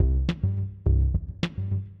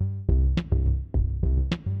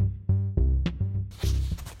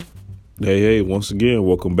Hey, once again,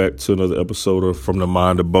 welcome back to another episode of From the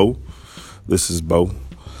Mind of Bo. This is Bo.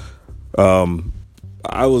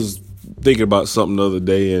 I was thinking about something the other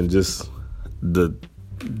day and just the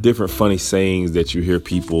different funny sayings that you hear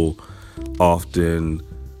people often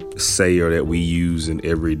say or that we use in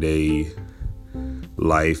everyday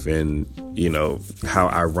life, and how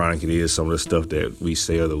ironic it is some of the stuff that we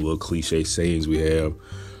say, or the little cliche sayings we have.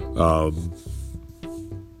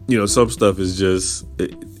 Some stuff is just,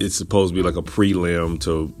 it's supposed to be like a prelim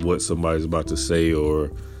to what somebody's about to say,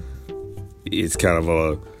 or it's kind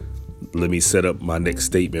of let me set up my next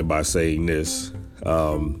statement by saying this.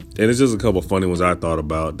 And it's just a couple of funny ones I thought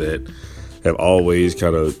about that have always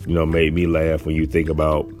kind of, made me laugh when you think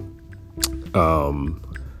about,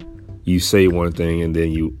 you say one thing and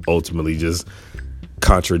then you ultimately just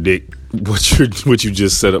contradict what you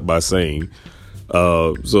just set up by saying.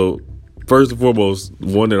 So first and foremost,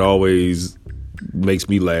 one that always makes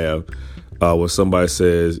me laugh, when somebody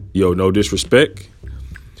says, "Yo, no disrespect."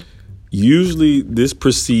 Usually this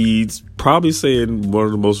precedes probably saying one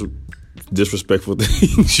of the most disrespectful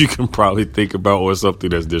things you can probably think about, or something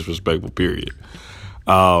that's disrespectful, period.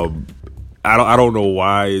 I don't know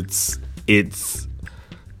why it's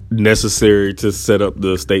necessary to set up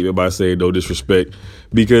the statement by saying no disrespect,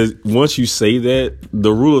 because once you say that,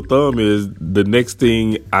 the rule of thumb is the next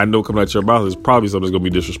thing I know coming out your mouth is probably something that's going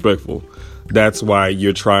to be disrespectful. That's why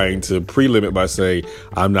you're trying to pre-limit by saying,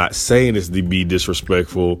 I'm not saying this to be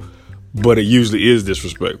disrespectful, but it usually is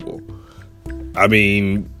disrespectful. I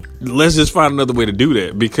mean, let's just find another way to do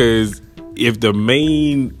that, because if the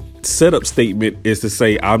main setup statement is to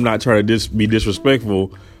say, I'm not trying to be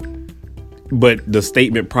disrespectful, but the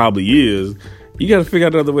statement probably is, you got to figure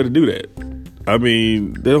out another way to do that. I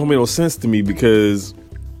mean, that don't make no sense to me, because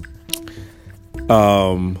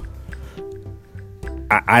I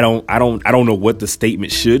don't know what the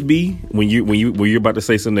statement should be when you're about to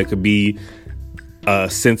say something that could be a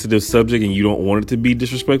sensitive subject and you don't want it to be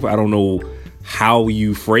disrespectful. I don't know how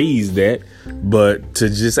you phrase that, but to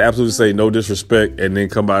just absolutely say no disrespect and then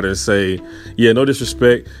come out and say, yeah, no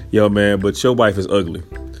disrespect, yo man, but your wife is ugly.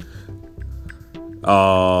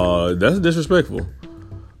 That's disrespectful.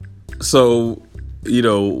 So,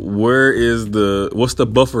 what's the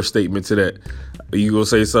buffer statement to that? You gonna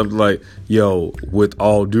say something like, yo, with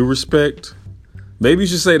all due respect? Maybe you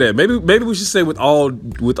should say that. Maybe we should say with all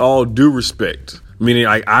due respect. Meaning,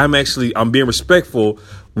 like, I'm being respectful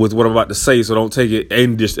with what I'm about to say, so don't take it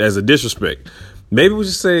as a disrespect. Maybe we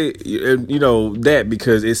should say, that,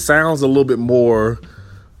 because it sounds a little bit more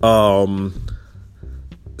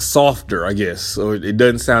softer, I guess. Or it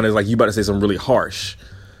doesn't sound as like you about to say something really harsh.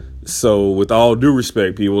 So with all due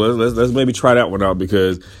respect, people, let's maybe try that one out,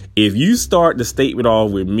 because if you start the statement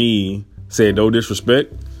off with me saying no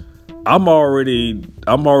disrespect, I'm already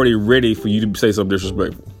ready for you to say something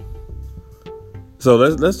disrespectful. So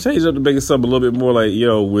let's change up to make it something a little bit more like,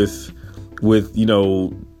 with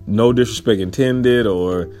no disrespect intended,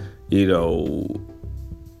 or hear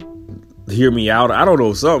me out. I don't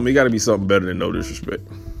know, something. It got to be something better than no disrespect.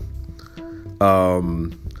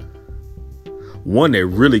 One that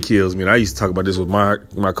really kills me, and I used to talk about this with my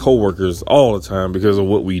coworkers all the time because of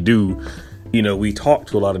what we do. We talk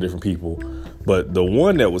to a lot of different people, but the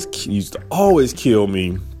one that used to always kill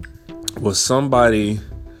me was somebody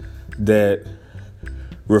that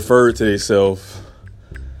referred to themselves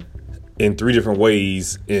in 3 different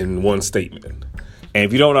ways in one statement. And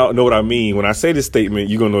if you don't know what I mean, when I say this statement,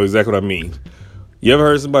 you're going to know exactly what I mean. You ever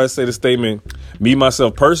heard somebody say the statement, me,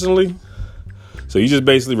 myself, personally? So you just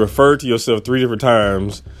basically refer to yourself 3 different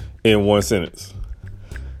times in one sentence.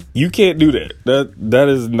 You can't do that. That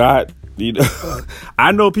is not,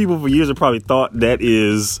 I know people for years have probably thought that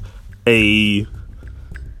is the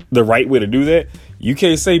right way to do that. You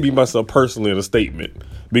can't say me, myself, personally in a statement,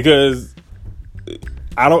 because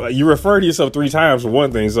you refer to yourself 3 times for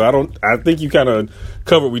one thing. So I think you kind of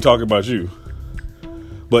covered we talking about you.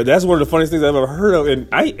 But that's one of the funniest things I've ever heard of. And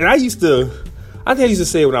I think I used to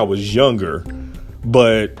say it when I was younger,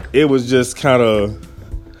 but it was just kind of,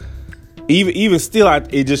 even still,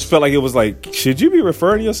 it just felt like it was like, should you be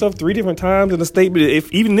referring to yourself 3 different times in a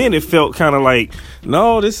statement? Even then it felt kind of like,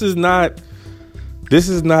 no, this is not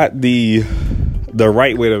the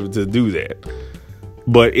right way to do that.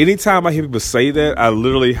 But anytime I hear people say that, I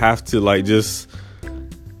literally have to just,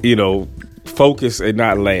 focus and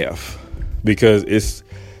not laugh, because it's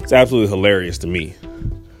absolutely hilarious to me.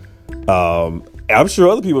 I'm sure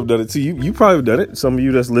other people have done it too. You probably have done it. Some of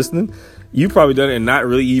you that's listening, you probably done it and not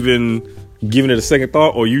really even giving it a second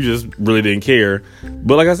thought, or you just really didn't care.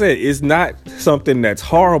 But like I said, it's not something that's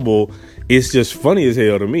horrible. It's just funny as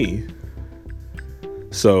hell to me.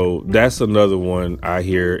 So that's another one I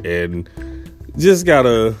hear, and just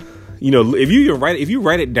gotta, if you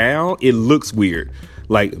write it down, it looks weird.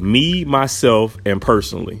 Like me, myself, and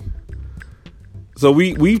personally. So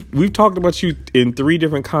we've talked about you in 3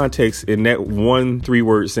 different contexts in that 1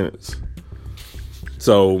 3-word sentence.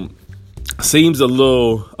 So seems a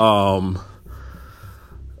little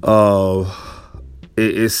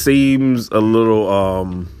it seems a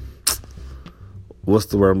little what's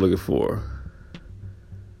the word I'm looking for?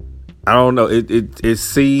 I don't know. It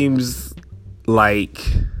seems like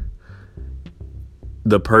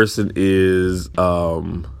the person is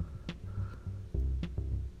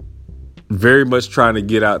very much trying to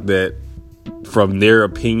get out that from their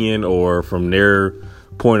opinion or from their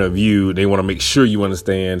point of view, they want to make sure you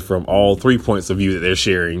understand from all 3 points of view that they're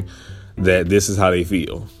sharing that this is how they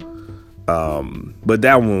feel. But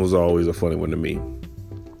that one was always a funny one to me.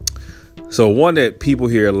 So one that people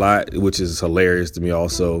hear a lot, which is hilarious to me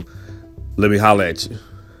also, let me holler at you.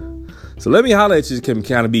 So let me holler at you can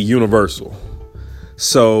kind of be universal.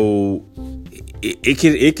 So it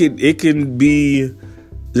can be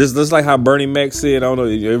just like how Bernie Mac said. I don't know,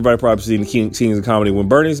 everybody probably seen the Kings of Comedy. When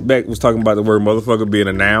Bernie Mac was talking about the word motherfucker being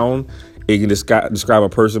a noun, it can describe a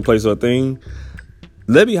person, place, or thing.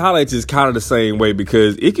 Let me holler at you is kind of the same way,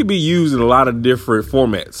 because it can be used in a lot of different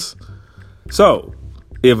formats. So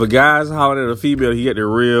if a guy's hollering at a female, he got the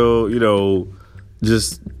real,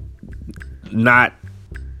 just not,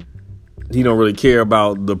 he don't really care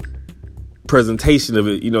about the presentation of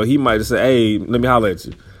it. He might just say, hey, let me holler at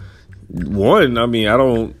you. One, I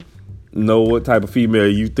don't know what type of female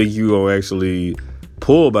you think you gonna actually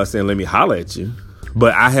pull by saying, let me holler at you.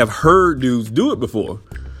 But I have heard dudes do it before.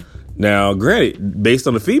 Now, granted, based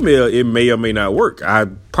on the female, it may or may not work. I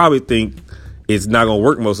probably think it's not going to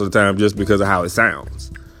work most of the time just because of how it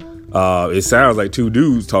sounds. It sounds like 2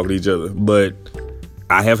 dudes talking to each other, but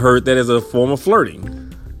I have heard that as a form of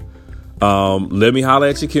flirting. Let me holler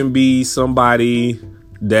at you can be somebody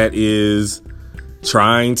that is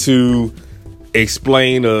trying to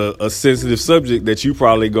explain a sensitive subject that you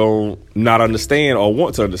probably going to not understand or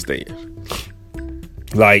want to understand.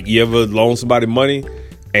 Like, you ever loan somebody money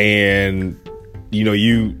and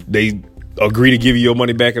they agree to give you your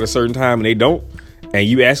money back at a certain time and they don't, and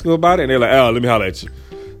you ask them about it and they're like, oh, let me holler at you.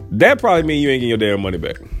 That probably means you ain't getting your damn money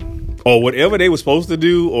back, or whatever they were supposed to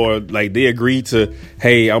do, or like they agreed to,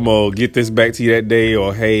 hey, I'm gonna get this back to you that day,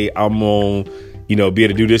 or hey, I'm gonna be able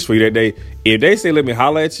to do this for you that day. If they say let me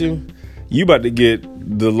holler at you, you about to get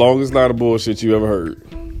the longest line of bullshit you ever heard,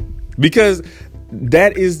 because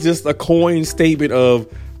that is just a coin statement of,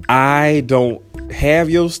 I don't have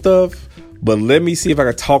your stuff, but let me see if I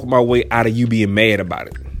can talk my way out of you being mad about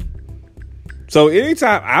it. So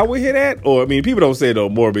anytime I would hear that, or people don't say it no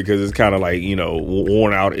more because it's kind of like,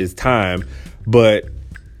 worn out, it's time, but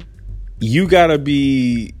you gotta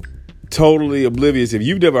be totally oblivious if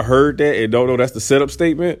you've never heard that and don't know that's the setup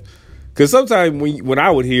statement. Because sometimes when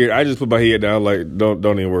I would hear it, I just put my head down like, don't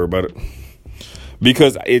even worry about it.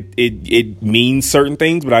 Because it means certain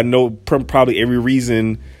things, but I know probably every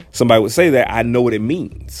reason somebody would say that, I know what it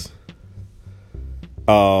means.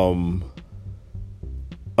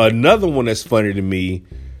 Another one that's funny to me,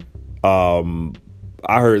 I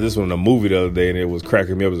heard this one in a movie the other day, and it was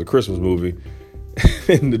cracking me up. It was a Christmas movie.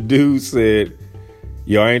 And the dude said,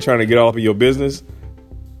 yo, I ain't trying to get all up in your business.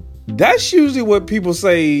 That's usually what people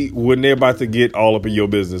say when they're about to get all up in your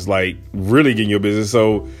business, like really get in your business.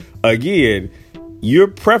 So again, you're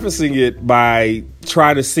prefacing it by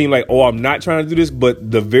trying to seem like, oh, I'm not trying to do this,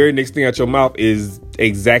 but the very next thing out your mouth is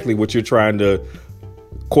exactly what you're trying to,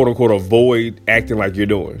 quote unquote, avoid acting like you're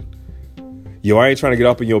doing. Yo, I ain't trying to get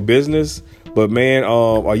up in your business, but man,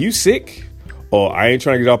 are you sick? Or I ain't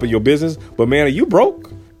trying to get up in your business, but man, are you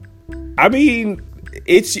broke?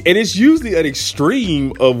 It's usually an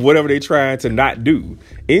extreme of whatever they're trying to not do.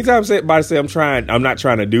 Anytime somebody say I'm not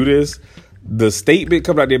trying to do this, the statement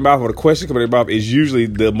coming out their mouth or the question coming out their mouth is usually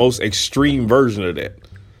the most extreme version of that.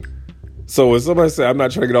 So when somebody say I'm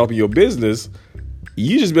not trying to get off in your business,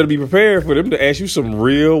 you just better be prepared for them to ask you some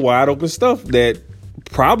real wide open stuff that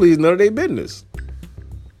probably is none of their business.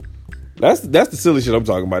 That's the silly shit I'm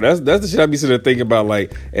talking about. That's the shit I be sitting there thinking about.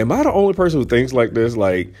 Like, am I the only person who thinks like this?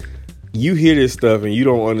 Like, you hear this stuff and you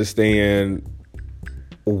don't understand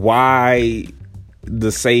why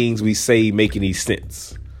the sayings we say make any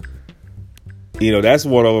sense. That's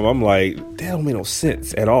one of them. I'm like, that don't make no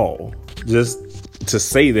sense at all. Just to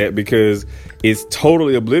say that, because it's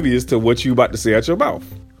totally oblivious to what you about to say out your mouth.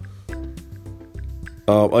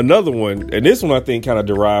 Another one, and this one I think kind of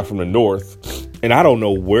derived from the North, and I don't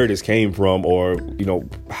know where this came from or,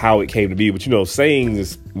 how it came to be, but, sayings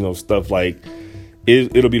is, stuff like,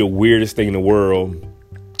 it'll be the weirdest thing in the world,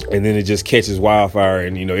 and then it just catches wildfire,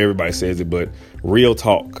 and everybody says it. But real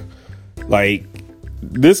talk, like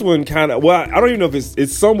this one kind of, well, I don't even know if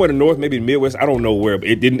it's somewhere in the north, maybe the Midwest. I don't know where, but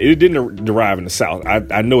it didn't derive in the South.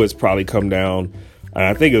 I know it's probably come down.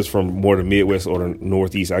 I think it was from more the Midwest or the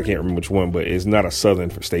Northeast. I can't remember which one, but it's not a Southern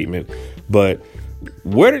statement. But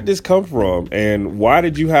where did this come from, and why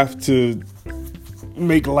did you have to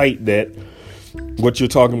make light that what you're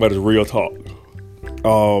talking about is real talk?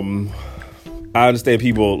 I understand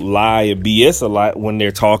people lie and BS a lot when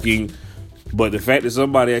they're talking, but the fact that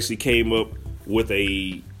somebody actually came up with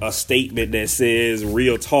a statement that says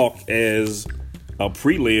real talk as a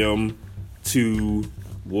prelim to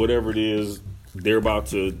whatever it is they're about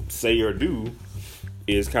to say or do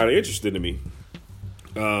is kind of interesting to me.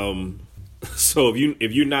 So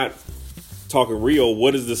if you're not talking real,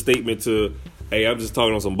 what is the statement to, hey, I'm just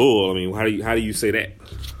talking on some bull? I mean, how do you say that?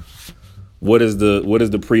 What is the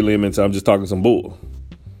prelim into I'm just talking some bull?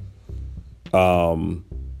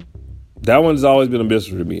 That one's always been a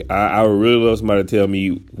mystery to me. I would really love somebody to tell me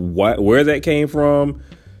where that came from,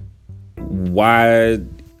 why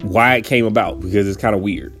it came about, because it's kind of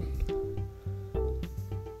weird.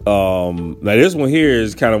 Now this one here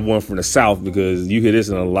is kind of one from the South, because you hear this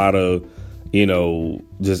in a lot of,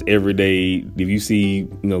 just everyday, if you see,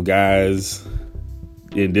 guys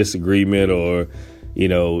in disagreement, or,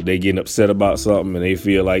 they getting upset about something and they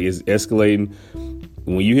feel like it's escalating.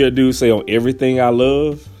 When you hear a dude say on everything I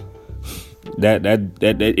love, that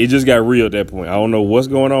it just got real at that point. I don't know what's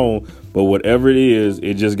going on, but whatever it is,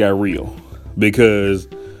 it just got real. Because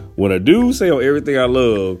when a dude say on everything I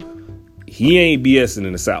love, he ain't BSing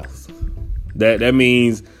in the South. That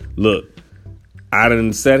means, look, I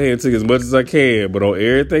done sat here and took as much as I can, but on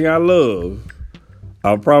everything I love,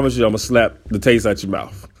 I promise you I'm gonna slap the taste out your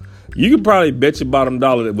mouth. You can probably bet your bottom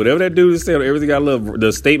dollar that whatever that dude is saying on everything I love,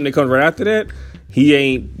 the statement that comes right after that, he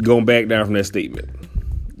ain't going back down from that statement.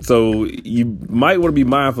 So you might want to be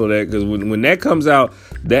mindful of that, because when that comes out,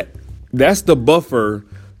 that's the buffer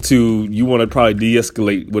to, you want to probably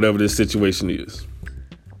de-escalate whatever this situation is.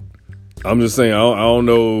 I'm just saying, I don't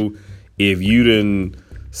know if you done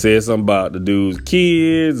said something about the dude's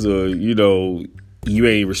kids, or, you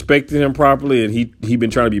ain't respecting him properly, and he been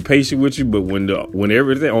trying to be patient with you, but when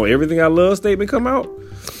everything I love statement come out,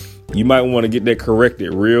 you might want to get that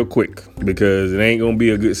corrected real quick, because it ain't going to be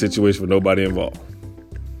a good situation for nobody involved.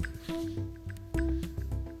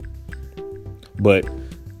 But,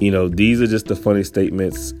 these are just the funny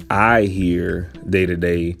statements I hear day to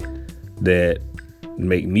day that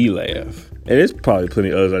make me laugh. And there's probably plenty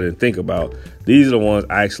of others I didn't think about. These are the ones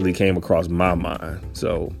I actually came across my mind.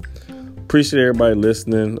 So appreciate everybody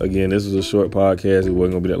listening. Again, this was a short podcast. It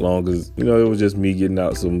wasn't going to be that long, because, it was just me getting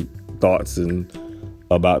out some thoughts and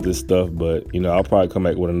about this stuff. But, I'll probably come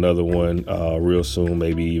back with another one real soon,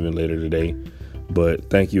 maybe even later today. But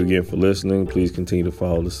thank you again for listening. Please continue to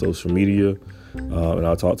follow the social media, and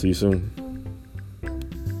I'll talk to you soon.